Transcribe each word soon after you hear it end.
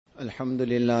الحمد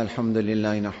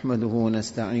لله نحمده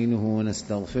ونستعينه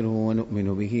ونستغفره ونؤمن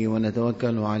به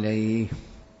ونتوكل عليه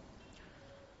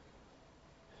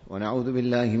ونعوذ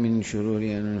بالله من شرور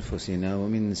أنفسنا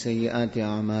ومن سيئات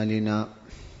أعمالنا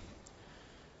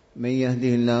من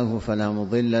يهده الله فلا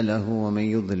مضل له ومن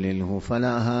يضلله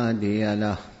فلا هادي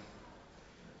له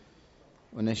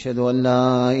ونشهد أن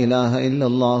لا إله إلا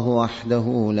الله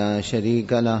وحده لا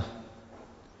شريك له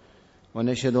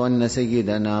ونشهد أن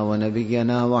سيدنا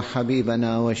ونبينا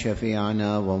وحبيبنا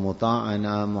وشفيعنا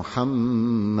ومطاعنا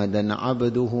محمدا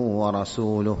عبده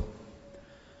ورسوله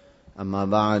أما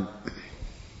بعد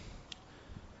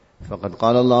فقد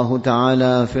قال الله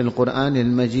تعالى في القرآن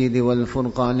المجيد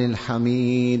والفرقان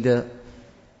الحميد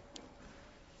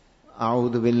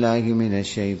أعوذ بالله من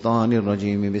الشيطان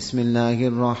الرجيم بسم الله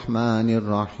الرحمن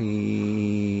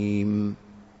الرحيم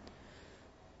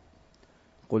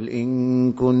قل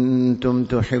إن كنتم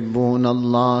تحبون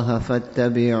الله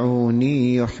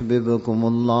فاتبعوني يحببكم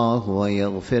الله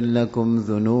ويغفر لكم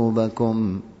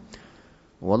ذنوبكم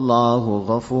والله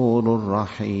غفور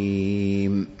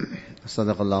رحيم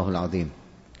صدق الله العظيم.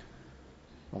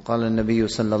 وقال النبي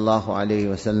صلى الله عليه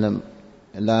وسلم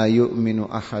لا يؤمن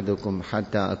أحدكم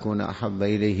حتى أكون أحب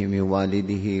إليه من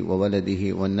والده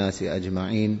وولده والناس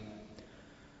أجمعين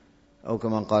أو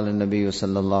كما قال النبي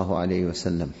صلى الله عليه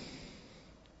وسلم.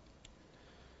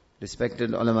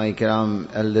 Respected ulama ikram,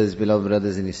 elders, beloved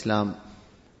brothers in Islam,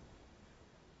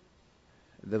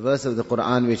 the verse of the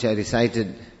Quran which I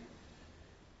recited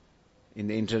in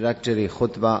the introductory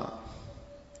khutbah,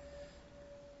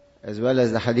 as well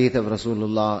as the hadith of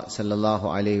Rasulullah sallallahu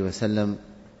alaihi wasallam,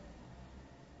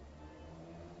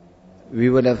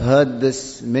 we would have heard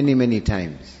this many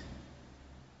times.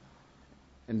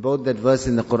 And both that verse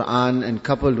in the Quran and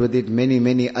coupled with it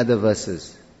many other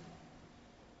verses.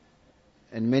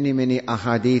 And many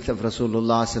ahadith of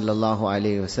Rasulullah sallallahu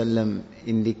alaihi wasallam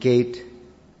indicate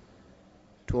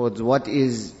towards what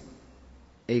is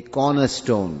a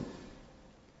cornerstone,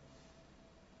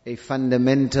 a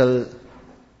fundamental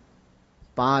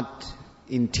part,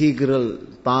 integral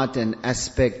part and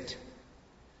aspect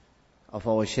of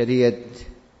our Shariat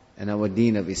and our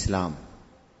Deen of Islam.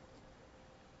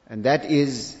 And that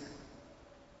is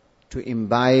to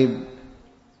imbibe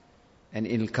and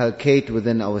inculcate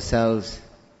within ourselves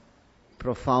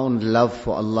profound love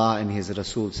for Allah and His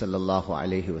Rasul sallallahu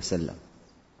alaihi wasallam.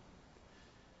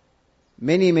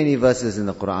 Many verses in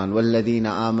the Quran. وَالَّذِينَ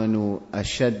آمَنُوا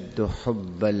أَشَدُّ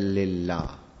حُبًّا لِلَّهِ.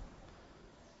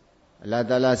 Allah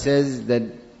Ta'ala says that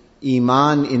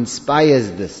Iman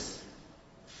inspires this.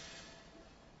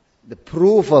 The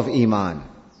proof of Iman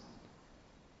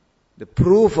is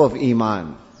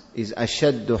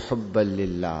أَشَدُّ حُبًّا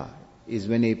لِلَّهِ, is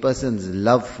when a person's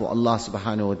love for Allah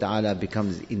subhanahu wa ta'ala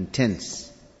becomes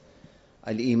intense.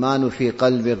 Al-imanu fi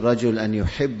qalbi al-rajul an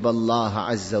yuhibba Allah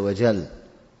azza wa jal.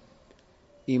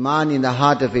 Iman in the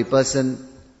heart of a person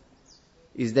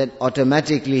is that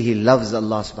automatically he loves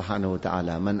Allah subhanahu wa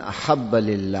ta'ala. Man ahabba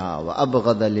lillah wa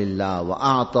abghada lillah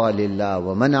wa a'ta lillah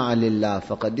wa mana'a lillah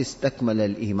faqad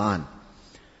istakmala al-iman.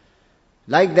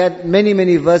 Like that,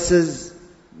 many verses,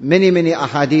 many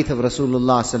ahadith of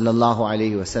Rasulullah sallallahu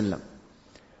alayhi wa sallam.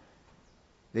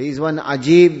 There is one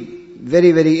ajib,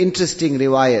 very interesting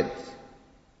riwayat.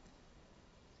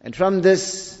 And from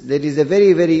this, there is a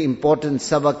very important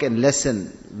sabak and lesson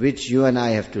which you and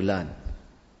I have to learn.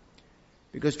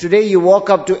 Because today you walk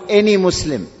up to any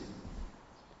Muslim,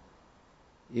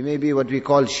 he may be what we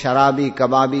call sharabi,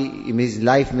 kababi, his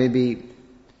life may be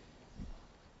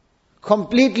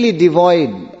completely devoid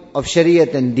of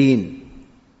Shariat and Deen.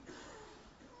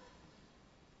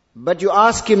 But you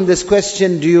ask him this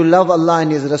question, do you love Allah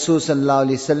and His Rasul sallallahu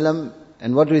alaihi wasallam?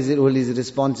 And what will his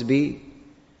response be?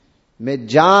 Main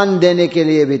jaan dene ke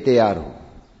liye bhi tayar hu.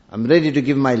 I'm ready to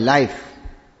give my life.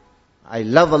 I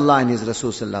love Allah and His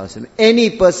Rasul sallallahu alaihi wasallam. Any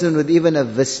person with even a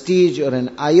vestige or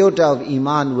an iota of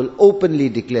iman will openly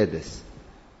declare this.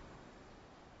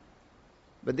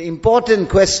 But the important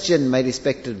question, my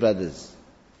respected brothers,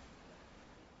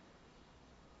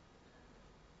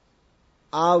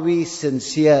 are we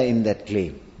sincere in that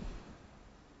claim?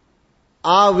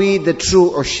 Are we the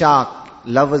true ushaq,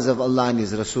 lovers of Allah and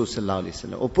His Rasul sallallahu alaihi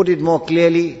wasallam? Or put it more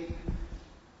clearly,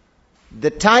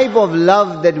 the type of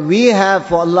love that we have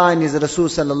for Allah and His Rasul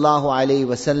sallallahu alaihi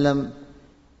wasallam,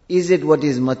 is it what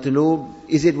is matloob?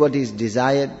 Is it what is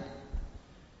desired?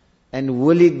 And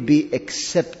will it be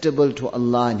acceptable to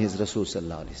Allah and His Rasul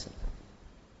sallallahu alaihi wasallam?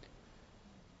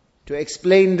 To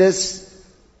explain this,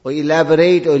 or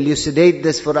elaborate or elucidate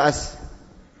this for us,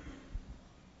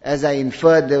 as I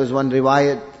inferred, there was one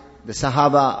riwayat, the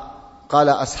Sahaba, قال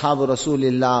أصحاب رسول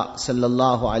الله صلى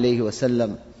الله عليه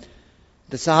وسلم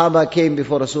The Sahaba came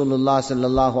before Rasulullah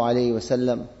sallallahu alayhi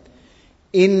wasallam.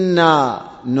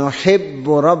 Inna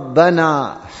nuhibbu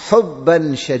Rabbana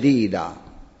hubban shadida.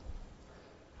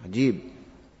 Ajib.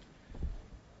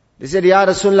 They said, Ya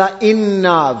Rasulullah,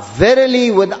 inna,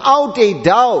 verily without a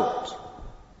doubt,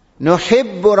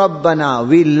 nuhibbu Rabbana,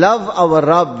 we love our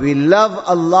Rabb, we love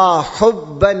Allah,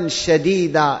 hubban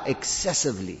shadida,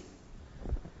 excessively.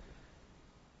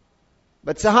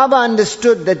 But Sahaba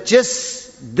understood that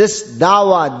just this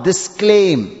dawah, this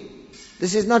claim,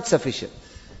 this is not sufficient.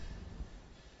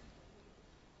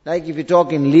 Like if you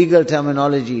talk in legal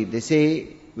terminology, they say,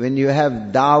 when you have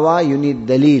dawah, you need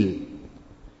dalil.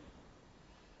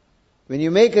 When you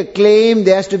make a claim,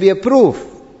 there has to be a proof.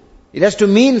 It has to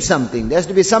mean something. There has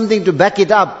to be something to back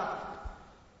it up.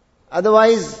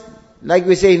 Otherwise, like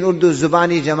we say in Urdu,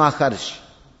 Zubani Jama Kharsh.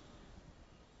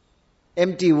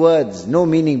 Empty words, no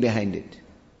meaning behind it.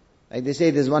 Like they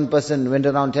say, there's one person went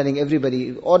around telling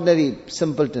everybody, ordinary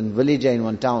simpleton, villager in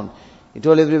one town. He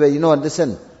told everybody, you know what,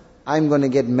 listen, I'm going to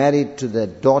get married to the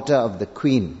daughter of the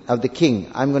queen, of the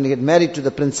king. I'm going to get married to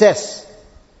the princess.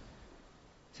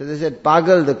 So they said,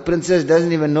 Pagal, the princess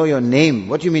doesn't even know your name.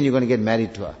 What do you mean you're going to get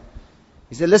married to her?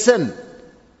 He said, listen,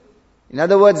 in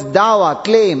other words, dawah,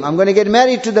 claim, I'm going to get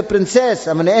married to the princess.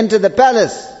 I'm going to enter the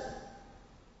palace.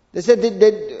 They said,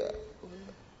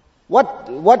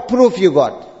 what proof you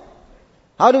got?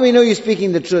 How do we know you're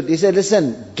speaking the truth? He said,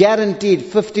 listen, guaranteed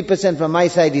 50% from my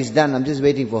side is done. I'm just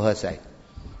waiting for her side.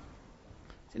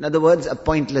 In other words, a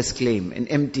pointless claim, an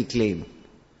empty claim.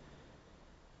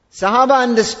 Sahaba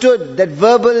understood that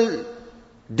verbal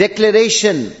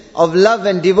declaration of love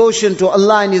and devotion to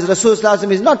Allah and His Rasul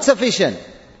ﷺ is not sufficient.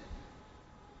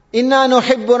 Inna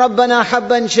nuhibbu Rabbana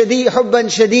hubban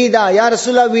shadida. Ya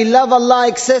Rasulullah, we love Allah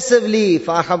excessively.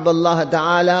 فَأَحَبَّ اللَّهَ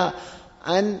تَعَالَى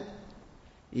أَنْ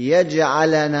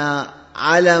يَجْعَلَنَا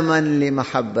عَلَمًا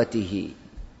لِمَحَبَّتِهِ.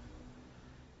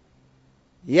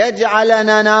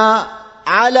 يَجْعَلَنَا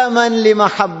عَلَمًا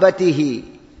لِمَحَبَّتِهِ.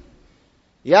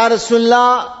 Ya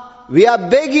Rasulullah, we are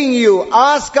begging you,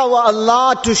 ask our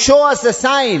Allah to show us a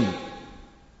sign.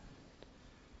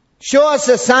 Show us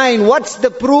a sign. What's the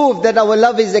proof that our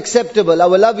love is acceptable,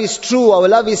 our love is true, our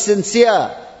love is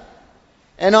sincere?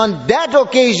 And on that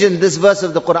occasion, this verse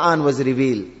of the Quran was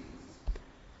revealed.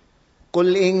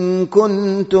 قُلْ إِن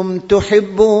كُنْتُمْ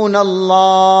تُحِبُّونَ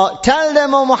اللَّهِ. Tell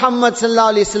them, O Muhammad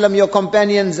sallallahu alaihi wasallam, your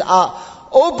companions are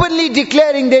openly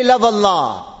declaring they love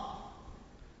Allah.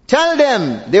 Tell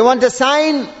them, they want a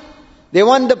sign, they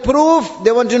want the proof,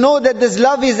 they want to know that this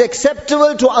love is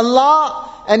acceptable to Allah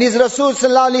and His Rasul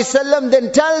sallallahu alaihi wasallam.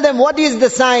 Then tell them what is the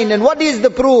sign and what is the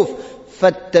proof.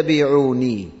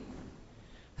 فَاتَّبِعُونِي.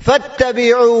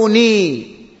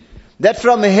 فَاتَّبِعُونِي. That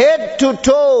from head to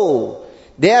toe,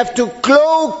 they have to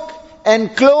cloak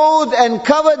and clothe and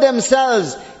cover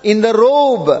themselves in the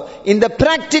robe, in the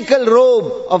practical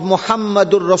robe of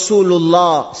Muhammadur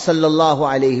Rasulullah sallallahu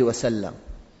alaihi wasallam.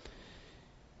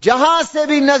 Jahan se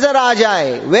bhi nazar aa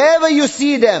jaye, wherever you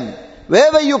see them,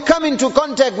 wherever you come into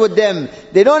contact with them,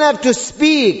 they don't have to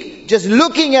speak, just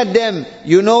looking at them,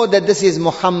 you know that this is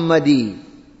Muhammadi.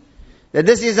 That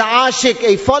this is a ashik,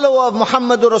 a follower of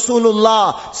Muhammadur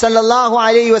Rasulullah sallallahu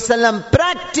alayhi wasallam.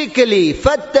 Practically,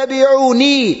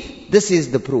 fattabi'uni. This is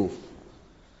the proof.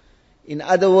 In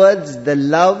other words, the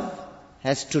love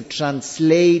has to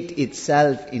translate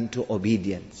itself into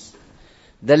obedience.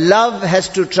 The love has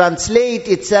to translate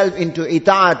itself into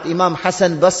ita'at. Imam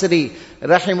Hassan Basri,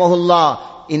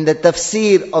 rahimahullah, in the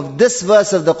tafsir of this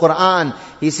verse of the Quran,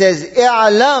 he says,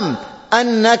 "I'lam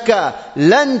annaka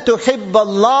lan tuhibba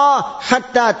Allah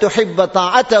hatta tuhibba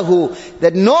ta'atahu."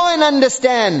 That know and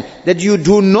understand that you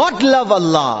do not love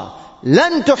Allah.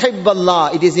 Lan tuhibba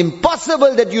Allah. It is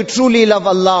impossible that you truly love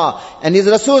Allah and His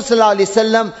Rasul sallallahu alaihi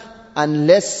wasallam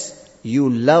unless you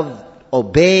love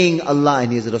obeying Allah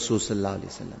and His Rasul sallallahu alaihi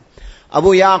wasallam. Abu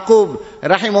Yaqub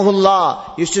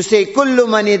rahimahullah used to say, "Kullu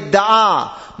man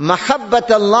idda'a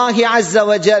mahabbat Allah azza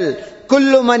wa jal,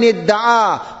 kullu man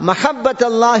idda'a mahabbat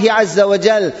Allah azza wa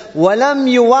jal, wa lam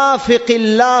yuwafiq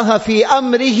Allah fi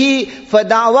amrihi fa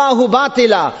da'wahu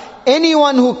batila."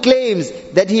 Anyone who claims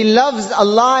that he loves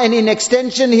Allah and in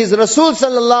extension His Rasul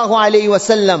sallallahu alaihi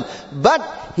wasallam, but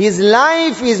his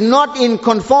life is not in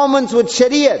conformance with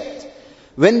Shariat,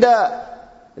 when the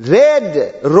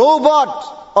red robot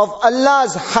of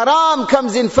Allah's haram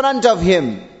comes in front of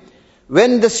him,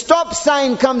 When the stop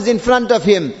sign comes in front of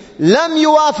him, لم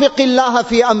يوافق الله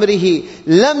في أمره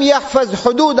لم يحفظ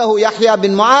حدوده. Yahya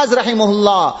bin Muaz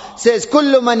rahimahullah says,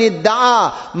 كل من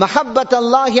ادعى محبة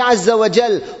الله عز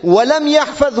وجل ولم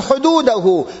يحفظ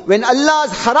حدوده. When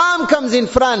Allah's haram comes in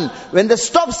front, when the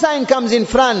stop sign comes in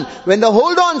front, when the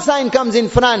hold on sign comes in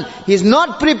front, he's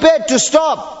not prepared to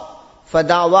stop.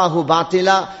 فَدَعْوَاهُ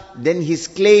بَاطِلًا. Then his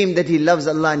claim that he loves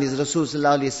Allah and his Rasul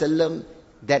sallallahu alaihi wasallam,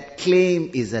 that claim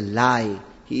is a lie.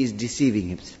 He is deceiving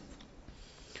himself.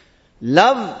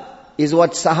 Love is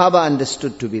what Sahaba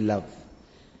understood to be love.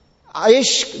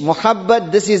 Ishq,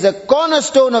 muhabbat, this is a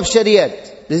cornerstone of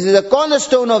Shariat. This is a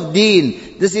cornerstone of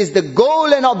Deen. This is the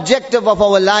goal and objective of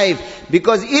our life.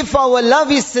 Because if our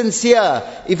love is sincere,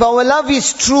 if our love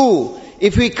is true,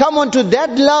 if we come onto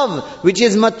that love which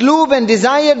is matloob and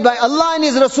desired by Allah and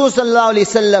His Rasul sallallahu alaihi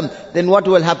wasallam, then what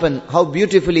will happen? How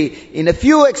beautifully, in a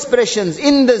few expressions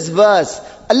in this verse,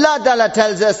 Allah Ta'ala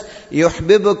tells us,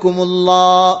 يُحْبِبُكُمُ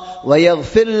اللَّهُ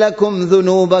وَيَغْفِرْ لَكُمْ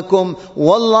ذُنُوبَكُمْ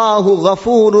وَاللَّهُ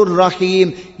غَفُورٌ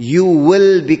رَحِيمٌ. You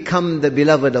will become the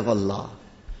beloved of Allah.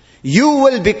 You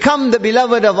will become the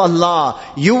beloved of Allah.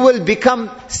 You will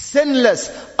become sinless.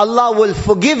 Allah will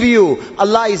forgive you.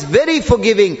 Allah is very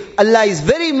forgiving. Allah is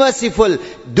very merciful.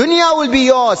 Dunya will be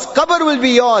yours. Qabr will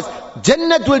be yours.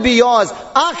 Jannat will be yours.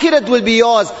 Akhirat will be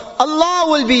yours. Allah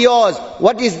will be yours.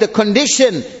 What is the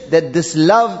condition? That this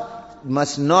love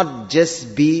must not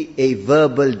just be a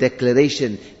verbal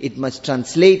declaration. It must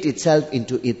translate itself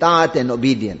into itaat and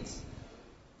obedience.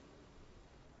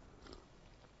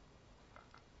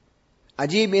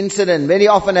 Ajib incident, very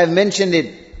often I've mentioned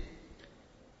it.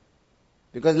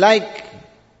 Because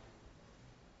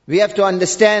we have to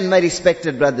understand, my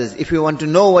respected brothers, if we want to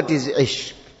know what is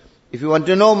ishq, if we want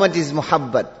to know what is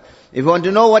muhabbat, if we want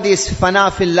to know what is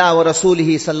fana fillah wa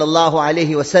rasulihi sallallahu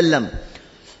alayhi wa sallam,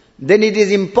 then it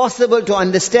is impossible to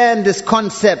understand this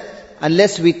concept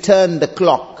unless we turn the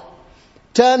clock.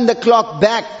 Turn the clock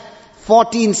back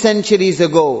 14 centuries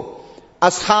ago.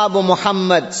 Ashabu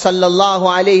Muhammad sallallahu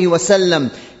alayhi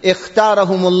wasallam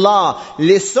ikhtarahumullah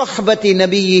li suhbati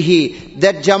nabiyhi.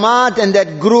 That jamaat and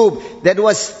that group that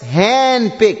was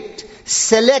handpicked,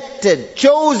 selected,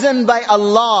 chosen by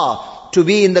Allah to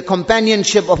be in the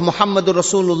companionship of Muhammadur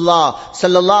Rasulullah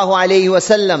sallallahu alayhi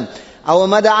wasallam. Our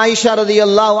mother Aisha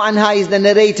radiyallahu anha is the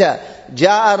narrator.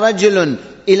 Ja'a rajulun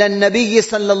إلى النبي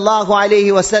صلى الله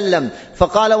عليه وسلم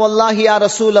فقال والله يا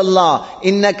رسول الله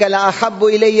إنك لأحب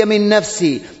إلي من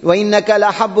نفسي وإنك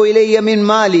لأحب إلي من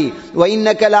مالي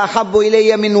وإنك لأحب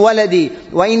إلي من ولدي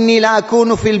وإني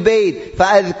لأكون في البيت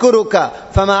فأذكرك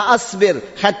فما أصبر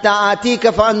حتى آتيك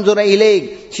فأنظر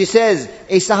إليك. She says,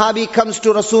 a Sahabi comes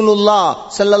to Rasulullah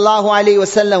sallallahu alayhi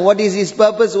wasallam. What is his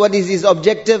purpose? What is his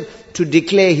objective? To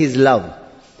declare his love.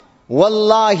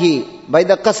 Wallahi, by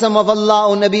the qasam of Allah,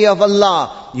 O Nabi of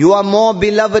Allah, you are more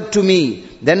beloved to me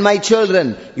than my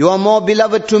children. You are more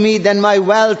beloved to me than my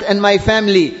wealth and my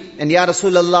family. And Ya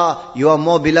Rasulullah, you are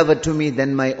more beloved to me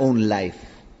than my own life.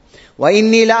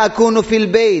 وَإِنِّي لَأَكُونُ فِي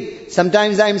الْبَيْتِ.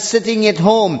 Sometimes I am sitting at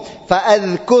home.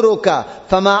 فَأَذْكُرُكَ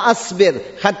فَمَا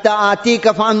أَصْبِرْ حَتَّى آتِيكَ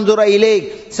فَأَنْظُرَ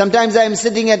إِلَيْكَ. Sometimes I am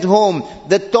sitting at home.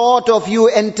 The thought of you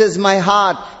enters my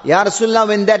heart. Ya Rasulullah,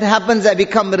 when that happens, I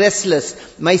become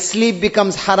restless. My sleep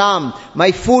becomes haram.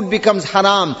 My food becomes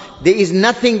haram. There is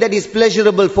nothing that is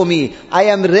pleasurable for me. I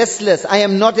am restless. I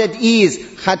am not at ease.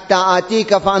 حَتَّى آتِيكَ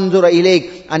فَأَنْظُرَ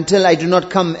إِلَيْكَ. Until I do not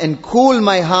come and cool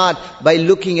my heart by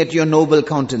looking at your noble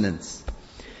countenance.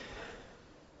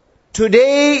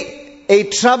 Today, a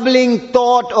troubling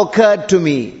thought occurred to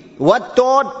me. What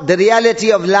thought? The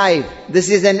reality of life. This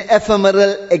is an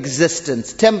ephemeral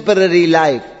existence, temporary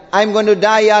life. I'm going to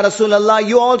die, Ya Rasulullah.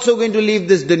 You're also going to leave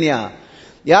this dunya.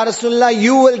 Ya Rasulullah,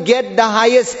 you will get the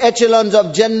highest echelons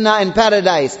of Jannah and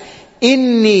paradise.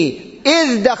 Inni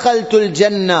iz dakhaltul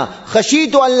Jannah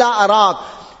khashitu Allah arak.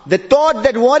 The thought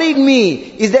that worried me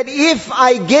is that if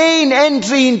I gain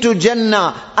entry into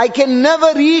Jannah, I can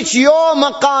never reach your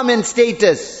maqam and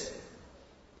status.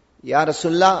 Ya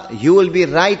Rasulullah, you will be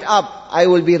right up, I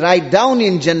will be right down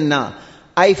in Jannah.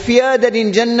 I fear that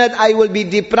in Jannat I will be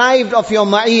deprived of your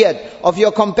ma'iyat, of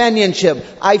your companionship.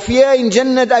 I fear in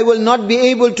Jannat I will not be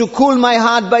able to cool my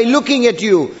heart by looking at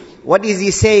you. What is he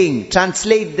saying?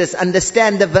 Translate this,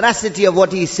 understand the veracity of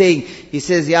what he is saying. He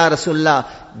says, Ya Rasulullah,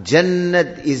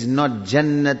 Jannat is not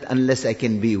Jannat unless I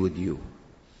can be with you.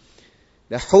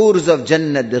 The hurs of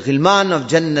Jannat, the ghilman of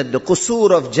Jannat, the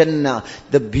qusur of Jannah,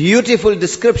 the beautiful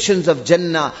descriptions of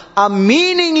Jannah are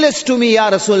meaningless to me, Ya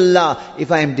Rasulullah,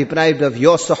 if I am deprived of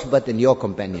your sohbat and your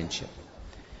companionship.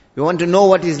 We want to know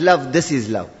what is love, this is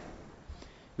love.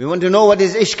 We want to know what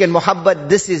is ishq and muhabbat,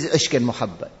 this is ishq and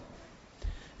muhabbat.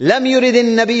 Lam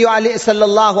yuridin Nabiyyu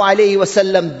sallallahu alayhi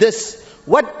wasallam this.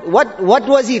 What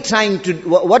was he trying to,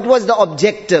 what was the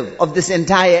objective of this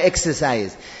entire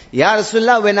exercise? Ya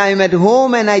Rasulullah, when I am at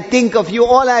home and I think of you,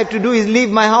 all I have to do is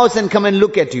leave my house and come and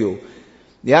look at you.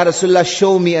 Ya Rasulullah,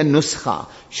 show me a nuskha,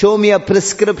 show me a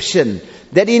prescription,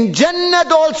 that in Jannat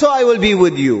also I will be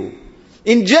with you.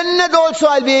 In Jannat also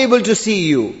I'll be able to see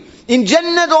you. In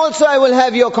Jannat also I will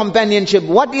have your companionship.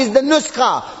 What is the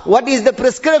nuskha? What is the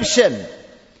prescription?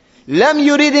 Lam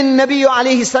yuridin Nabiyyu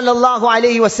alayhi sallallahu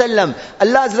alayhi wasallam.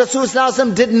 Allah's Rasul sallallahu alayhi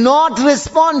wasallam did not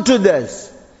respond to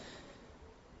this.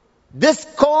 This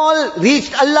call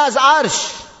reached Allah's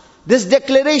arsh. This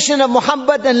declaration of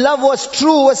muhabbat and love was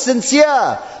true, was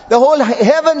sincere. The whole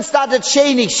heaven started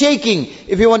shaking,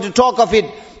 if you want to talk of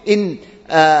it in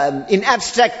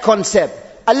abstract concept.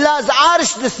 Allah's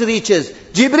arsh this reaches.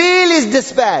 Jibreel is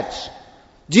dispatched.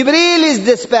 Jibreel is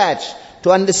dispatched.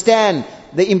 To understand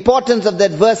the importance of that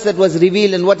verse that was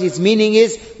revealed and what its meaning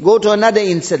is, go to another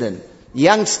incident.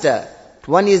 Youngster.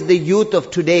 One is the youth of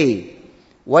today.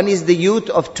 One is the youth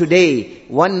of today.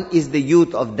 One is the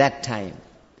youth of that time.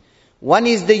 One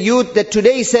is the youth that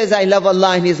today says, I love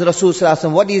Allah and His Rasul sallallahu alaihi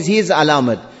wasallam. What is his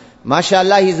alamat?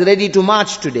 MashaAllah, he's ready to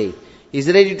march today. He's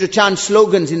ready to chant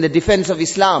slogans in the defense of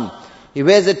Islam. He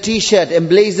wears a t-shirt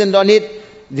emblazoned on it.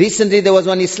 Recently there was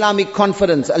one Islamic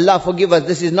conference. Allah forgive us,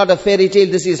 this is not a fairy tale,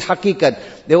 this is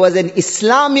haqiqat. There was an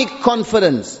Islamic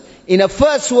conference in a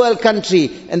first world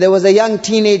country, and there was a young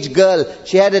teenage girl.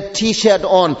 She had a t-shirt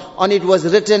on. On it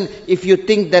was written, if you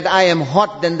think that I am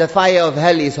hot, then the fire of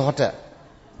hell is hotter.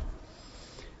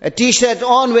 A t-shirt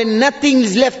on when nothing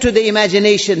is left to the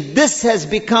imagination. This has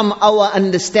become our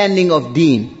understanding of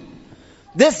deen.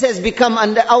 This has become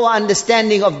our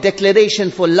understanding of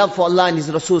declaration for love for Allah and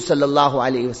His Rasul sallallahu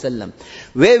alayhi wasallam.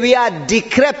 Where we are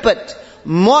decrepit,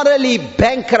 morally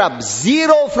bankrupt,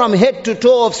 zero from head to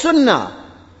toe of sunnah.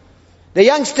 The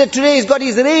youngster today has got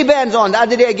his Ray-Bans on. The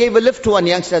other day I gave a lift to one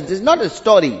youngster. This is not a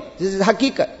story. This is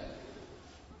haqiqat.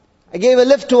 I gave a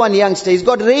lift to one youngster. He's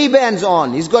got Ray-Bans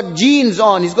on. He's got jeans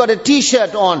on. He's got a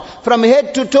t-shirt on. From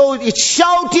head to toe, it's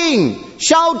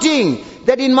shouting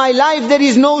that in my life there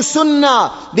is no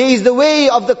sunnah. There is the way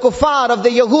of the kuffar, of the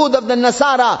Yahud, of the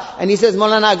Nasara. And he says,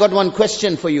 Maulana, I got one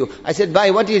question for you. I said,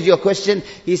 Bhai, what is your question?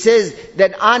 He says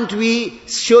that aren't we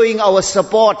showing our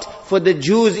support for the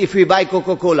Jews if we buy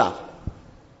Coca-Cola?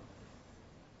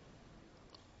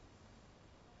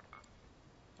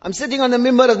 I'm sitting on the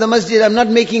mimbar of the masjid. I'm not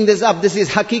making this up. This is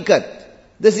haqiqat.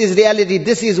 This is reality.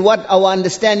 This is what our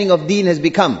understanding of deen has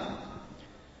become.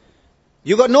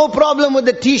 You got no problem with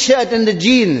the t-shirt and the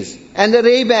jeans and the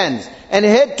Ray-Bans and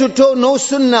head to toe no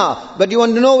sunnah, but you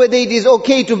want to know whether it is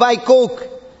okay to buy Coke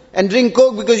and drink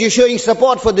Coke because you're showing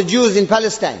support for the Jews in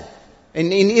Palestine,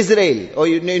 in Israel, or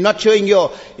you're not showing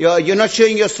your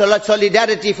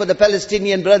solidarity for the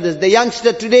Palestinian brothers. The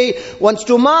youngster today wants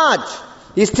to march.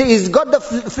 He's got the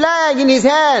flag in his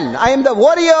hand. I am the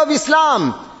warrior of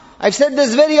Islam. I've said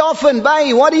this very often.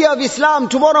 Bhai, warrior of Islam.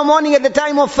 Tomorrow morning at the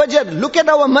time of Fajr, look at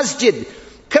our masjid.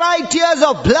 Cry tears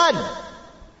of blood.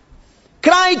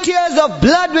 Cry tears of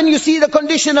blood when you see the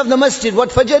condition of the masjid. What,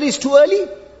 Fajr is too early?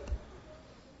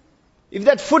 If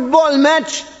that football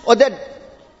match or that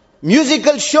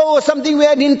musical show or something we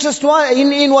had interest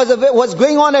in was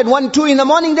going on at 1, 2 in the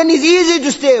morning, then it's easy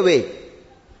to stay away.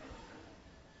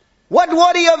 What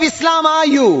warrior of Islam are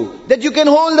you, that you can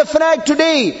hold the flag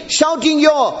today, shouting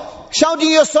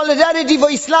your solidarity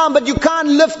for Islam, but you can't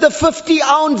lift the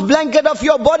 50-ounce blanket of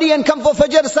your body and come for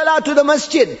Fajr Salah to the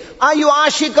masjid? Are you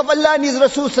ashiq of Allah and His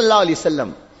Rasul sallallahu alaihi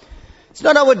wasallam? It's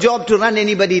not our job to run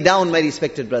anybody down, my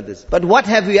respected brothers. But what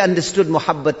have we understood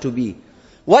muhabbat to be?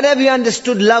 What have we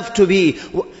understood love to be?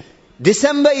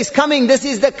 December is coming. This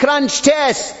is the crunch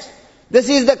test. This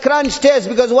is the crunch test,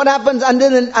 because what happens under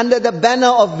the banner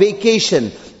of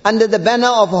vacation, under the banner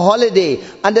of holiday,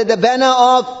 under the banner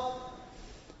of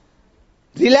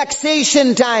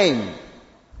relaxation time?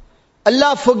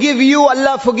 Allah forgive you,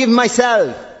 Allah forgive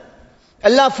myself.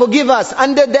 Allah forgive us.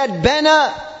 Under that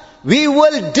banner, we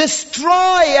will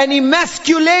destroy and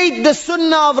emasculate the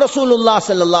sunnah of Rasulullah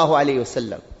sallallahu alaihi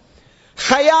wasallam.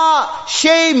 Khaya,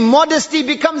 shame, modesty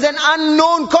becomes an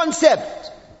unknown concept.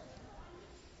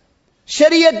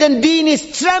 Shariat and deen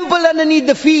is trampled underneath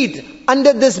the feet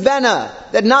under this banner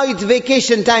that now it's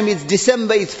vacation time, it's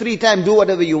December, it's free time, do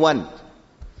whatever you want.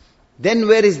 Then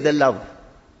where is the love?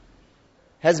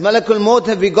 Has Malakul Maut,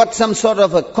 have we got some sort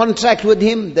of a contract with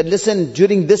him that listen,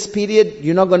 during this period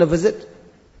you're not going to visit?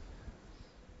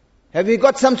 Have we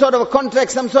got some sort of a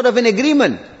contract, some sort of an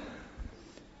agreement?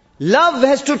 Love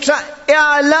has to try.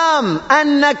 اعلم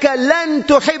أنك لن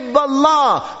تحب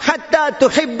الله حتى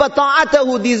تحب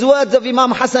طاعته. These words of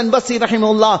Imam Hassan Basri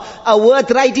rahimahullah are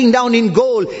worth writing down in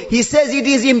gold. He says it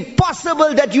is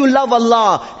impossible that you love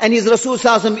Allah and His Rasul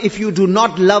sallallahu alaihi wasallam if you do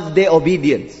not love their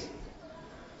obedience.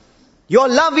 Your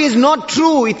love is not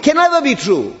true. It can never be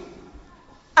true.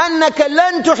 أنك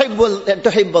لن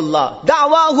تحب الله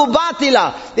دعواه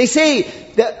باطلا. They say,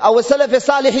 our Salaf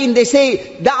Salihin, they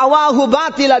say, دعواه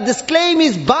باطلا. This claim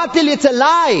is batil, it's a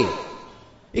lie.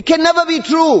 It can never be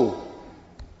true.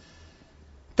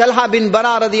 Talha bin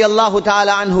Bara radiyallahu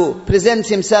ta'ala anhu presents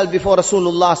himself before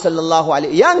Rasulullah sallallahu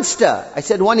alayhi. Youngster. I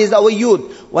said one is our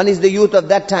youth, one is the youth of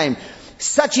that time.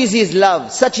 Such is his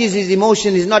love, such is his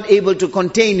emotion, he's not able to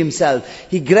contain himself.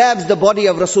 He grabs the body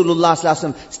of Rasulullah sallallahu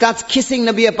alaihi wasallam, starts kissing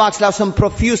Nabi Pak sallallahu alaihi wasallam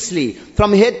profusely,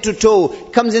 from head to toe.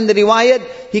 Comes in the riwayat,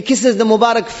 he kisses the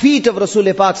Mubarak feet of Rasul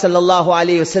Pak sallallahu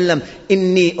alaihi wasallam.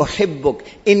 Inni uhibbuk,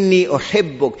 inni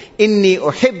uhibbuk, inni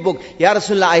uhibbuk. Ya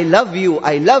Rasulullah, I love you,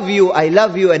 I love you, I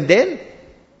love you. And then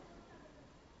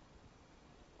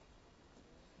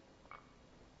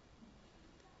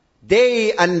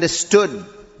they understood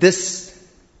this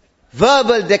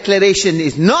verbal declaration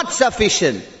is not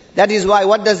sufficient. That is why,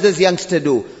 what does this youngster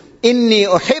do? Inni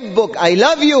uhibbuk, I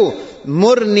love you.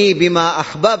 Murni bima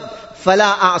ahbab,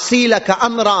 fala a'si laka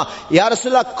amra. Ya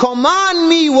Rasulullah, command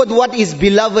me with what is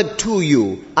beloved to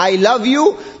you. I love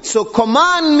you, so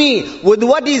command me with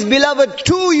what is beloved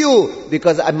to you.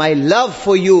 Because my love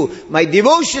for you, my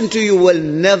devotion to you will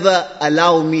never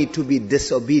allow me to be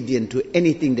disobedient to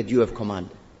anything that you have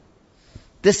commanded.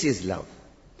 This is love.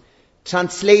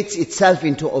 Translates itself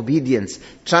into obedience,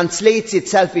 translates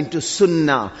itself into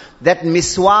sunnah. That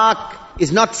miswak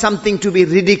is not something to be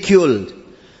ridiculed.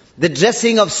 The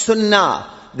dressing of sunnah,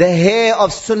 the hair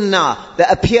of sunnah,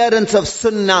 the appearance of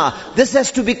sunnah, this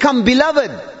has to become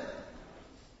beloved.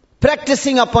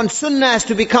 Practicing upon sunnah has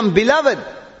to become beloved.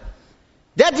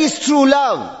 That is true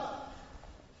love.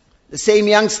 The same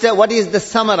youngster, what is the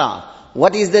samara?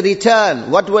 What is the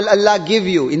return? What will Allah give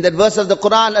you? In that verse of the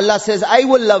Quran, Allah says, I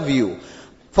will love you.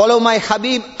 Follow my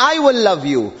Habib, I will love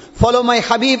you. Follow my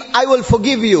Habib, I will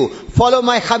forgive you. Follow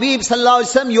my Habib sallallahu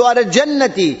alaihi wasallam, you are a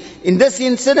Jannati. In this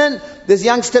incident, this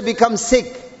youngster becomes sick,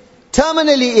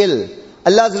 terminally ill.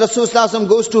 Allah's Rasul sallallahu alaihi wasallam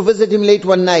goes to visit him late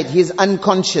one night. He is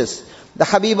unconscious. The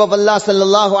Habib of Allah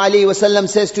sallallahu alaihi wasallam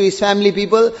says to his family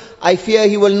people, I fear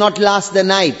he will not last the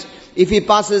night. If he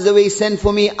passes away, send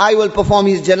for me, I will perform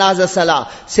his janazah salah.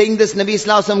 Saying this, Nabi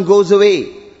sallallahu alaihi wasallam goes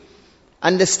away.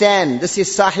 Understand, this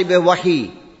is sahib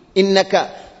wahi.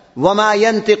 Innaka wama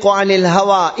yantiqu anil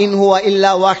hawa in huwa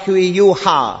illa wahyu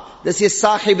yuha. This is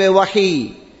sahib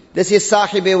wahi. This is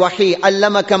sahib wahi.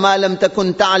 Allamaka ma lam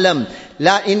takun ta'lam.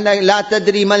 La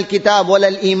tadri mal kitab wala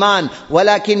al iman.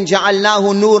 Walakin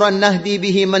ja'alnahu nuran nahdi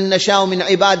bihi man nasha'u min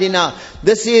ibadina.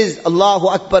 This is Allahu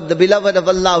Akbar, the beloved of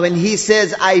Allah. When he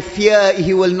says, I fear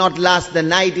he will not last the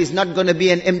night, is not going to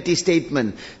be an empty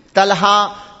statement.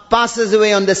 Talha passes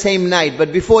away on the same night.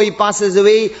 But before he passes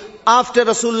away, after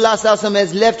Rasulullah sallallahu alaihi wasallam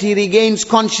has left, he regains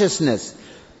consciousness.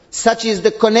 Such is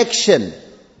the connection.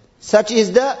 Such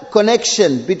is the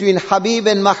connection between Habib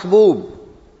and Mahbub.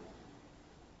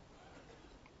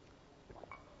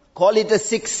 Call it a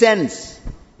sixth sense.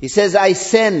 He says, I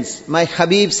sense my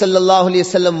Habib sallallahu alaihi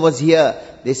wasallam was here.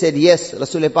 They said, yes,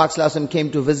 Rasulullah Pak sallallahu alaihi wasallam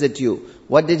came to visit you.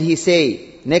 What did he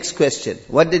say? Next question.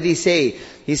 What did he say?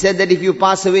 He said that if you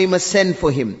pass away, you must send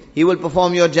for him. He will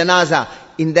perform your janazah.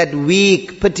 In that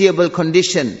weak, pitiable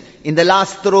condition, in the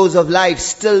last throes of life,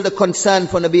 still the concern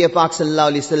for Nabi Pak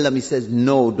sallallahu alaihi wasallam. He says,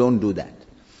 no, don't do that.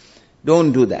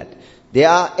 Don't do that. There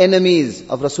are enemies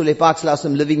of Rasulullah Pak sallallahu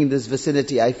alaihi wasallam living in this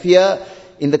vicinity. I fear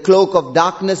in the cloak of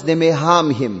darkness they may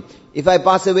harm him. If I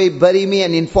pass away, bury me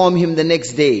and inform him the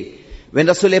next day. When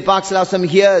Rasulullah Pak sallallahu alaihi wasallam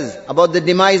hears about the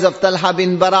demise of Talha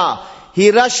bin Bara,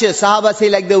 he rushes, Sahaba say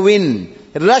like the wind,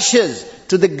 rushes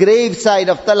to the grave side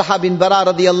of Talha bin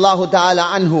Bara radiyallahu ta'ala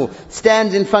anhu,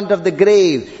 stands in front of the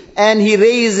grave, and he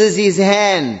raises his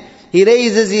hand. He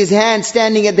raises his hand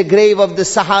standing at the grave of the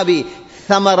Sahabi.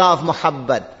 Thamara of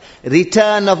Muhabbat.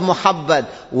 Return of Muhabbat.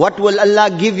 What will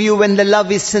Allah give you when the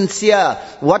love is sincere?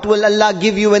 What will Allah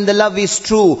give you when the love is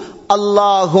true?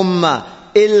 Allahumma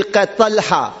ilqa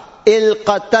Talha,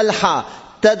 ilqa Talha,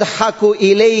 tadhaku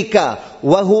ilayka,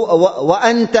 wa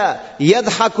anta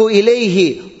yadhaku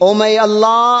ilayhi. Oh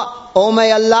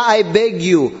my Allah, I beg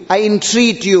you, I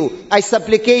entreat you, I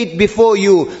supplicate before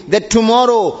you that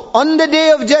tomorrow, on the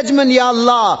day of judgment, Ya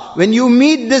Allah, when you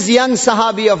meet this young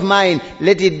Sahabi of mine,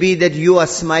 let it be that you are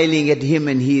smiling at him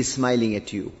and he is smiling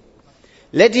at you.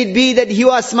 Let it be that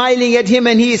you are smiling at him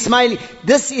and he is smiling.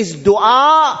 This is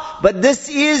dua, but this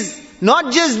is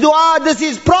not just dua, this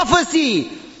is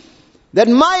prophecy. That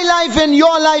my life and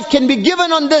your life can be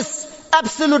given on this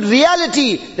absolute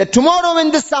reality, that tomorrow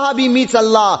when this Sahabi meets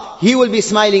Allah, he will be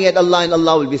smiling at Allah and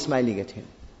Allah will be smiling at him.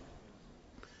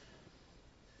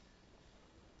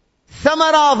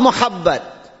 Thamara of muhabbat.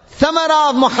 Thamara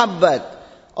of muhabbat.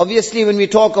 Obviously, when we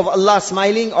talk of Allah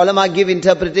smiling, ulama give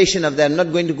interpretation of that. I'm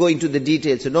not going to go into the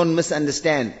details, so don't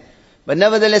misunderstand. But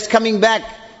nevertheless, coming back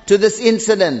to this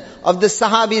incident of the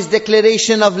Sahabi's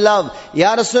declaration of love.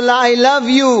 Ya Rasulullah, I love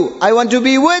you. I want to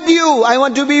be with you. I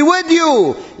want to be with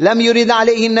you. Lam yurid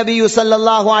alayhi nabiyyu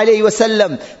sallallahu alayhi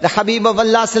wasallam. The Habib of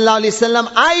Allah sallallahu alayhi wasallam,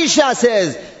 Aisha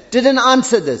says, didn't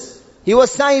answer this. He was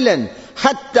silent.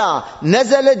 Hatta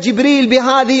nazala Jibreel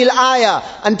bihadhi al-ayah,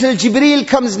 until Jibreel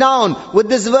comes down with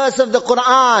this verse of the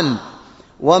Quran.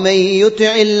 وَمَن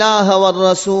يُطِعِ اللَّهَ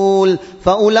وَالرَّسُولَ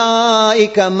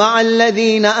فَأُولَٰئِكَ مَعَ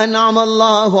الَّذِينَ أَنْعَمَ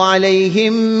اللَّهُ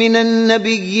عَلَيْهِمْ مِنَ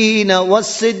النَّبِيِّينَ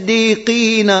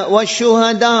وَالصِّدِّيقِينَ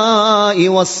وَالشُّهَدَاءِ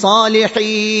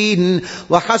وَالصَّالِحِينَ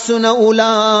وَحَسُنَ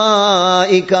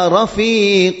أُولَٰئِكَ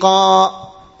رَفِيقًا.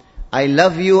 I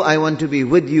love you, I want to be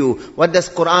with you. What does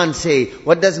Quran say?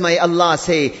 What does my Allah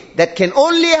say? That can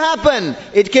only happen.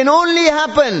 It can only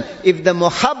happen if the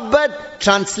muhabbat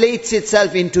translates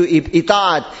itself into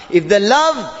itaat. If the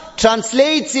love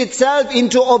translates itself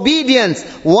into obedience.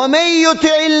 وَمَن يُطِعِ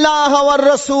اللَّهَ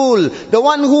وَالرَّسُولَ. The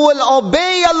one who will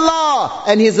obey Allah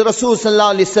and His Rasul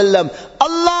sallallahu alaihi wasallam.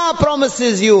 Allah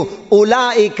promises you,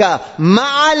 أُولَٰئِكَ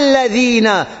مَعَ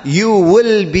الَّذِينَ. You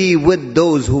will be with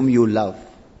those whom you love.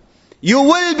 You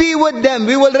will be with them.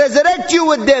 We will resurrect you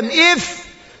with them. If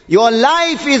your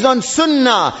life is on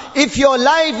sunnah, if your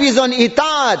life is on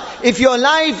itaat, if your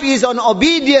life is on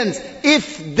obedience,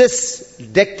 if this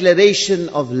declaration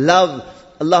of love,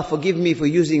 Allah forgive me for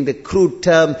using the crude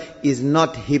term, is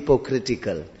not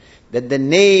hypocritical. That the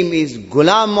name is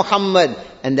Ghulam Muhammad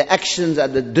and the actions are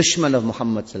the dushman of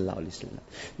Muhammad sallallahu alaihi wasallam.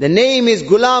 The name is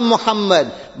Ghulam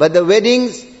Muhammad, but the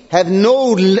weddings have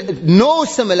no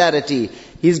similarity.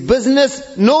 His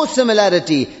business, no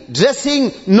similarity.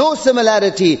 Dressing, no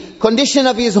similarity. Condition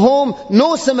of his home,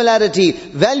 no similarity.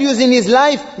 Values in his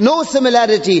life, no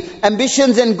similarity.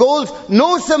 Ambitions and goals,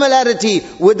 no similarity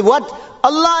with what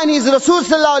Allah and His Rasul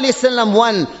sallallahu alaihi wasallam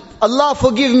want. Allah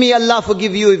forgive me, Allah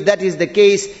forgive you. If that is the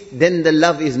case, then the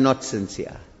love is not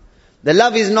sincere. The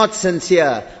love is not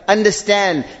sincere.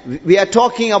 Understand, we are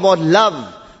talking about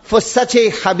love for such a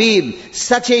Habib,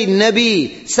 such a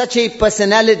Nabi, such a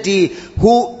personality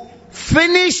who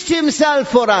finished himself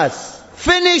for us.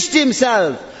 Finished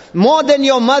himself. More than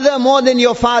your mother, more than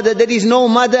your father. There is no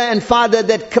mother and father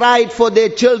that cried for their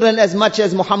children as much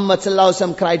as Muhammad sallallahu alaihi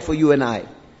wasallam cried for you and I.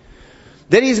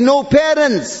 There is no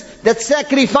parents that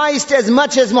sacrificed as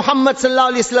much as Muhammad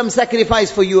sallallahu alaihi wasallam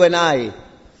sacrificed for you and I.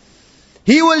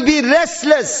 He will be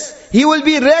restless. He will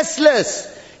be restless.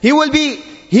 He will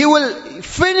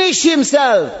finish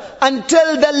himself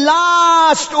until the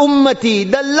last ummati,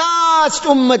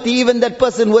 even that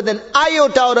person with an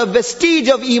iota or a vestige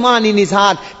of iman in his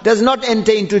heart does not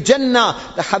enter into Jannah.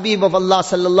 The Habib of Allah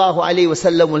sallallahu alaihi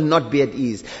wasallam will not be at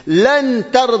ease. Lan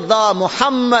tarda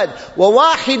Muhammad wa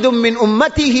wahidun min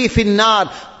ummatihi fin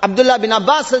nar. Abdullah bin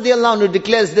Abbas radiallahu anhu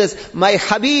declares this, my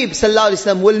Habib sallallahu alaihi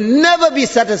wasallam will never be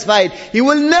satisfied. He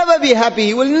will never be happy.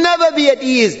 He will never be at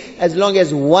ease as long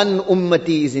as one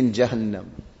ummati is in Jahannam.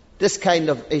 This kind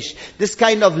of ish, this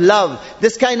kind of love,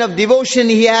 this kind of devotion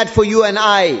he had for you and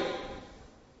I.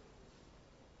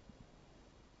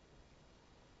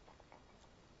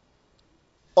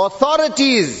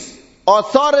 Authorities of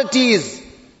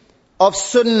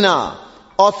sunnah,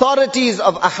 authorities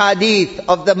of ahadith,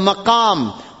 of the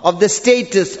maqam, of the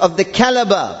status, of the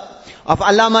caliber of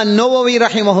Allama Nawawi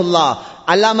rahimahullah,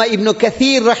 Allama Ibn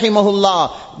Kathir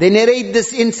rahimahullah. They narrate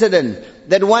this incident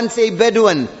that once a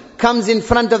Bedouin comes in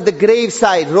front of the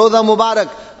graveside, Roda Mubarak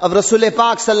of Rasul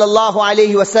Pak sallallahu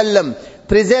alayhi wasallam,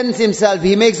 presents himself,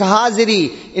 he makes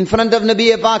haziri in front of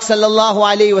Nabi Pak sallallahu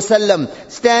alayhi wasallam,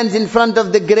 stands in front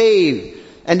of the grave,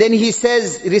 and then he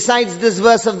says, recites this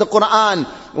verse of the Quran,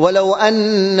 وَلَوْ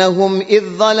أَنَّهُمْ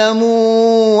إِذْ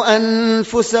ظَلَمُوا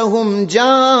أَنفُسَهُمْ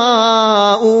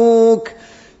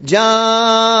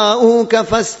جاءوك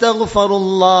فاستغفروا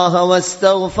الله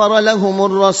واستغفر لهم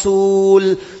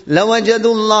الرسول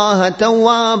لوجدوا الله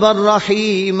توابا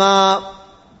رحيما.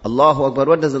 Allahu Akbar.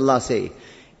 What does Allah say?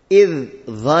 إِذْ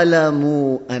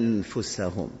ظَلَمُوا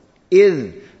أَنفُسَهُمْ.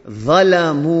 إِذْ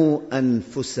ظَلَمُوا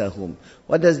أَنفُسَهُمْ.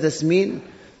 What does this mean?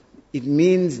 It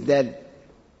means that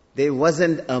there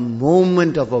wasn't a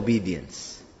moment of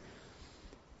obedience.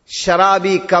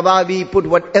 Sharabi, kababi, put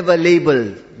whatever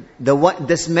label.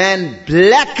 This man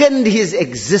blackened his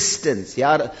existence.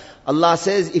 Allah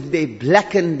says, if they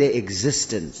blackened their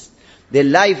existence, their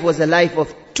life was a life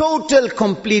of total,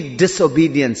 complete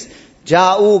disobedience.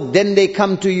 Ja'uk, then they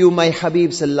come to you, my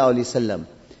Habib sallallahu alaihi wasallam.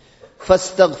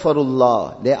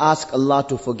 Fastaghfirullah, they ask Allah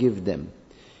to forgive them.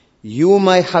 You,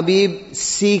 my Habib,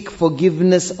 seek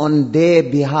forgiveness on their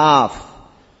behalf.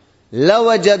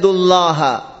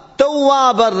 Lawajadullaha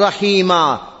tawwabar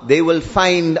rahima, they will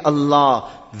find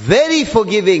Allah very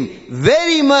forgiving,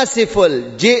 very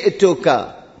merciful.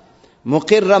 Ji'tuka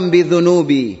muqirran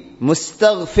bidhunubi,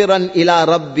 mustaghfiran ila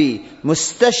rabbi,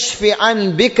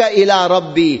 mustashfi'an bika ila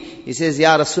rabbi. He says,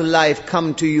 Ya Rasulullah, I've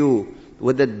come to you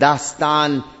with a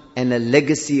dastan and a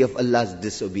legacy of Allah's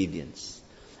disobedience.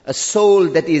 A soul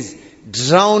that is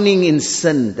drowning in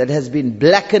sin, that has been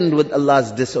blackened with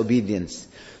Allah's disobedience.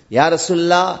 Ya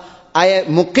Rasulullah, I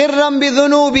muqirran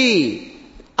bidhunubi,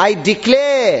 I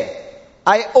declare,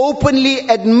 I openly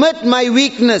admit my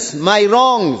weakness, my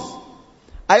wrongs.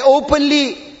 I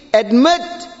openly admit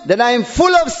that I am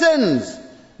full of sins.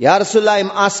 Ya Rasulullah, I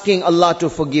am asking Allah to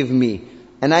forgive me.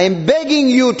 And I am begging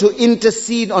you to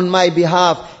intercede on my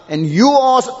behalf. And you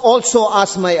also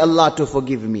ask my Allah to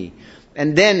forgive me.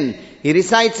 And then he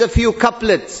recites a few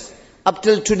couplets. Up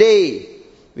till today,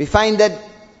 we find that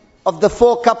of the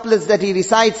 4 couplets that he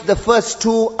recites, the first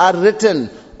 2 are written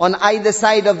on either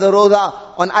side of the roda,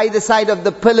 on either side of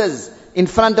the pillars, in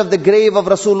front of the grave of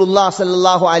Rasulullah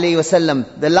sallallahu alaihi wasallam.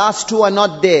 The last 2 are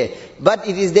not there, but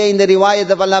it is there in the riwayat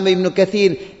of Allama ibn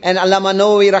Kathir and Allama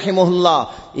Nawawi rahimahullah.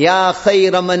 Ya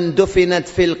khayra man dufinat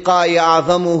fil qa'i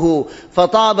a'zamuhu,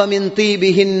 fataba min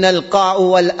tibihinna al-qa'u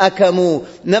wal-akamu,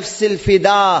 nafs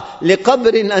al-fida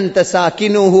liqabrin anta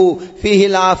sakinuhu, fihi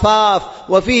al-afaf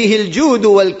wa fihi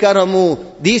al-judu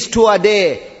wal-karamu. These 2 are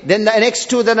there. Then the next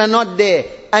 2 that are not there.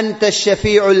 Anta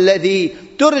ash-shafi'u alladhi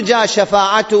ترجى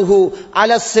شفاعته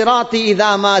على الصراط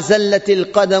إذا ما زلت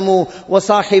القدم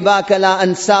وصاحباك لا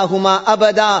أنساهما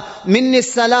أبدا مني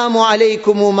السلام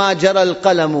عليكم ما جرى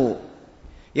القلم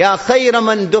يا خير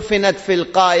من دفنت في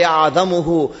القاع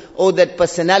عظمه. Oh, that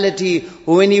personality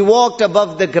who when he walked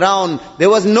above the ground, there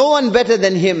was no one better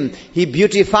than him. He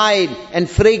beautified and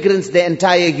fragranced the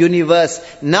entire universe.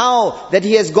 Now that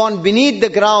he has gone beneath the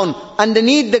ground,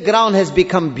 underneath the ground has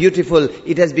become beautiful.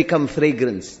 It has become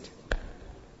fragranced.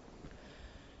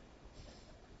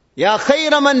 يا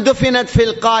خير من دفنت في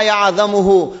القاع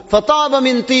عظمه فطاب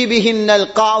من طيبهن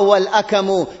القاع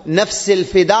والأكم نفس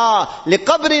الفداء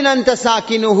لقبر أنت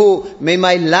ساكنه. May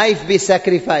my life be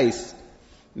sacrificed.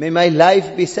 May my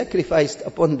life be sacrificed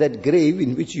upon that grave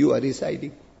in which you are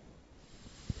residing.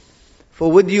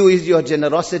 For with you is your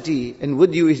generosity and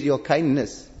with you is your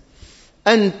kindness.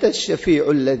 أنت الشفيع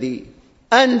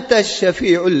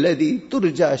الذي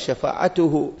ترجى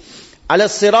شفاعته على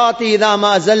الصراط إذا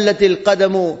ما زلت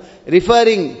القدم,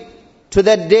 referring to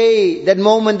that day, that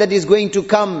moment that is going to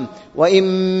come. وَإِن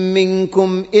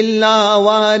مِّنكُمْ إِلَّا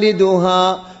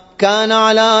وَارِدُهَا كَانَ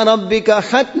عَلَى رَبِّكَ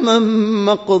حَتْمًا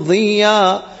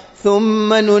مَّقْضِيًّا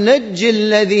ثُمَّ نُنَجِّي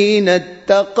الَّذِينَ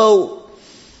اتَّقَوْا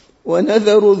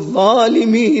وَنَذَرُ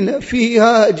الظَّالِمِينَ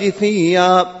فِيهَا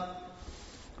جِثِيًّا.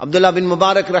 Abdullah bin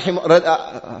Rawaha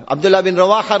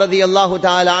radiyallahu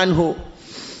ta'ala anhu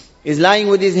is lying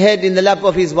with his head in the lap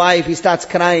of his wife. He starts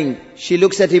crying. She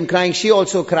looks at him crying. She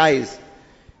also cries.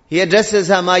 He addresses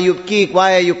her, Ma yubkik,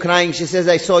 why are you crying? She says,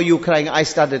 I saw you crying. I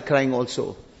started crying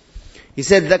also. He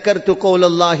said, ذَكَرْتُ قَوْلَ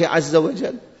اللَّهِ عَزَّ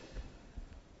وَجَلَّ.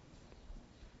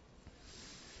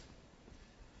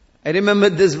 I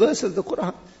remembered this verse of the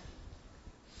Quran,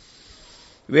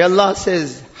 where Allah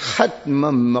says, حَتْمًا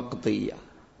مَقْضِيًّا.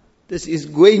 This is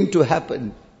going to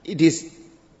happen. It is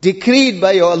decreed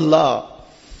by Allah.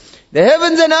 The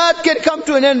heavens and earth can come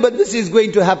to an end, but this is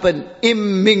going to happen.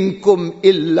 إِن مِّنكُمْ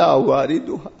إِلَّا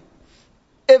وَارِدُهَا.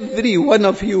 Every one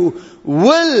of you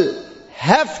will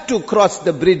have to cross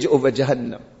the bridge over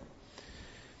Jahannam.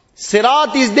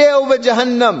 Sirat is there over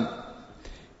Jahannam.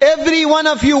 Every one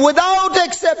of you, without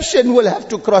exception, will have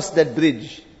to cross that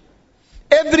bridge.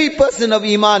 Every person of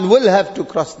Iman will have to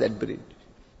cross that bridge.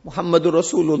 Muhammadur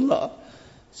Rasulullah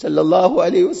sallallahu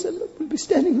alayhi wa sallam will be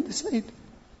standing on the side.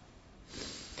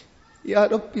 Ya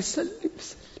Rabbi sallim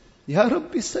sallim. Ya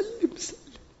Rabbi sallim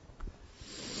sallim.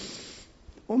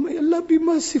 Oh, may Allah be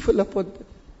merciful upon them.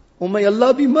 Oh, may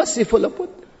Allah be merciful upon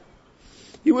them.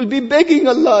 He will be begging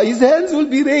Allah. His hands will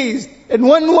be raised. And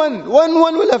one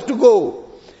will have to go.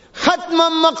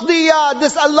 Hatman maqdiya.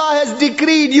 This Allah has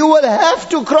decreed. You will have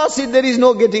to cross it. There is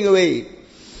no getting away.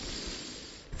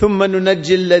 ثُمَّ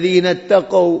نُنَجِّي الَّذِينَ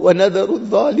اتَّقَوْا وَنَذَرُ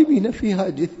الظَّالِمِينَ فِيهَا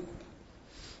جِثِيًّا.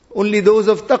 Only those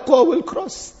of taqwa will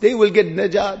cross. They will get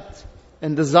najat.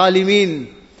 And the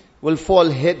zalimeen will fall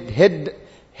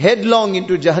headlong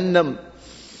into Jahannam.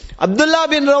 Abdullah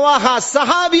bin Rawaha,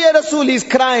 Sahabi Rasul, is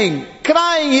crying.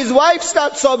 His wife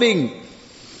starts sobbing.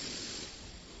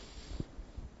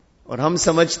 और हम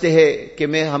समझते हैं कि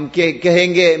हम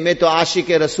कहेंगे मैं तो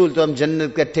आशिक रसूल, तो हम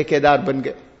जन्नत का ठेकेदार बन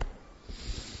गए.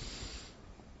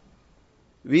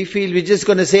 We feel we're just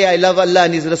going to say I love Allah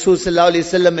and His Rasul sallallahu alaihi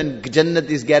wasallam and Jannat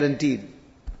is guaranteed.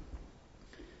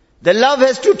 The love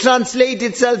has to translate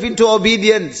itself into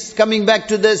obedience. Coming back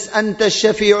to this, Anta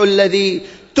shafi'ul ladhi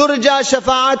turja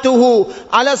shafa'atuhu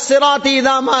ala sirati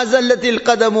idha ma zallatil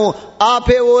qadamu.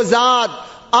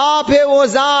 आप है वो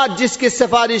ज़ात जिसके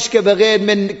सिफारिश के बगैर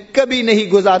मैं कभी नहीं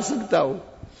गुजार सकता हूँ.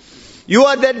 You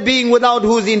are that being without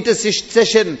whose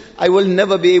intercession I will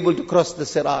never be able to cross the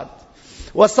sirat.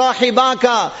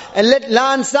 وَصَاحِبَاكَ, and let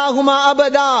لَا أَنْسَاهُمَا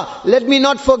أَبَدًا, let me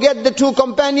not forget the two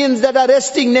companions that are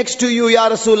resting next to you, Ya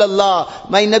Rasulullah.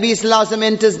 My Nabi Sallallahu Alaihi Wasallam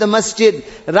enters the masjid.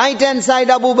 Right hand side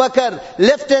Abu Bakr,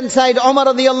 left hand side Umar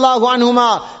radiyallahu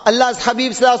anhuma. Allah's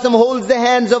Habib Sallallahu Alaihi Wasallam holds the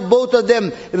hands of both of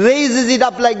them, raises it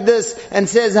up like this and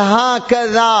says,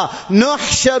 هَكَذَا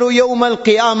نُحْشَرُ يَوْمَ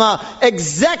الْقِيَامَةِ.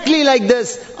 Exactly like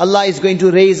this, Allah is going to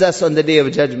raise us on the day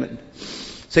of judgment.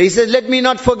 So he says, let me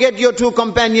not forget your two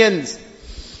companions.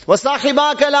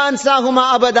 وَصَاحِبَاكَ لَا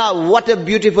أَنْسَاهُمَا أَبَدًا. What a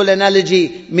beautiful analogy.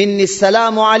 مِنِّي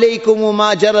السَّلَامُ عَلَيْكُمُ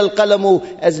مَا جَرَى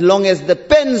الْقَلَمُ. As long as the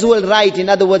pens will write, in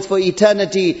other words for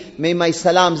eternity, may my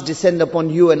salams descend upon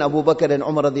you and Abu Bakr and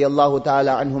Umar radiyallahu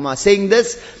ta'ala anhuma. Saying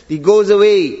this, he goes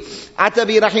away.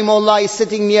 Atabi rahimahullah is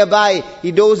sitting nearby.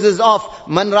 He dozes off.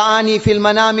 مَنْ رَآنِي فِي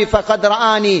الْمَنَامِ فَقَدْ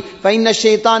رَآنِي فَإِنَّ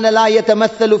الشَّيْطَانَ لَا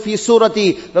يَتَمَثَّلُ فِي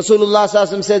صُورَتِي. Rasulullah sallallahu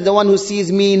alaihi wasallam says, the one who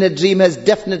sees me in a dream has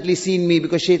definitely seen me,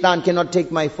 because shaitan cannot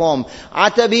take my form.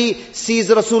 Atabi sees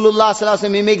Rasulullah sallallahu alaihi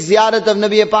wasallam. He makes ziyarat of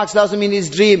Nabi Pak sallallahu alaihi wasallam in his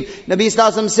dream. Nabi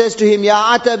sallallahu alaihi wasallam says to him,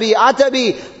 Ya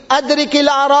Atabi, adrikil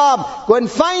Arab. Go and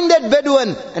find that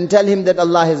Bedouin and tell him that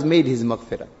Allah has made his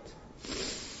maghfirah.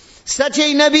 Such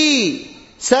a Nabi,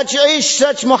 such ish,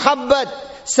 such muhabbat,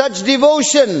 such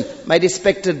devotion. My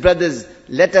respected brothers,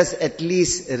 let us at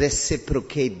least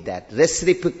reciprocate that.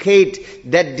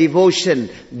 Reciprocate that devotion,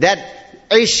 that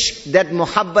ish, that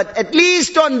muhabbat, at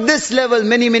least on this level.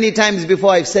 Many times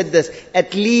before I've said this,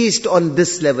 at least on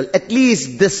this level, at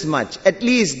least this much, at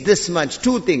least this much.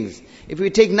 Two things. If we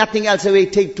take nothing else away,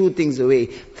 take two things away.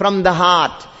 From the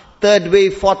heart, third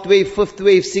wave, fourth wave, fifth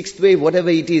wave, sixth wave, whatever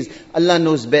it is, Allah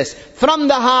knows best. From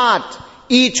the heart,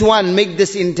 each one make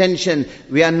this intention,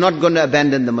 we are not going to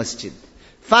abandon the masjid.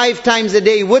 5 times a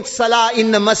day with salah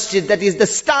in the masjid. That is the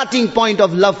starting point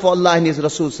of love for Allah and His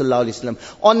Rasul sallallahu alaihi wasallam.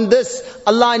 On this,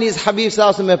 Allah and His Habib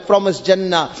sallallahu alaihi wasallam have promised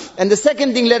Jannah. And the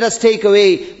second thing let us take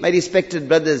away, my respected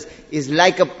brothers, is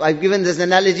like I've given this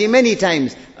analogy many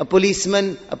times. A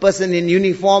policeman, a person in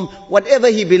uniform, whatever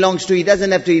he belongs to, he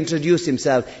doesn't have to introduce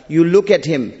himself. You look at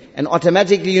him and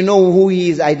automatically you know who he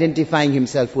is identifying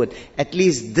himself with. At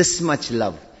least this much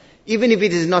love. Even if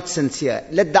it is not sincere,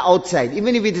 let the outside,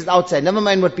 even if it is outside, never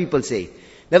mind what people say.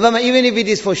 Never mind, even if it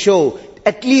is for show,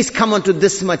 at least come on to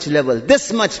this much level,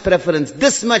 this much preference,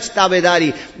 this much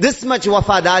tabedari, this much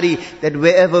wafadari, that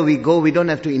wherever we go, we don't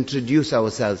have to introduce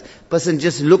ourselves. Person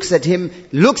just looks at him,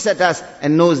 looks at us,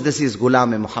 and knows this is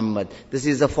Ghulam Muhammad. This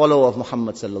is a follower of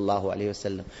Muhammad sallallahu alaihi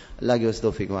wasallam. Allah give us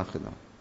tawfiq wa akhidna.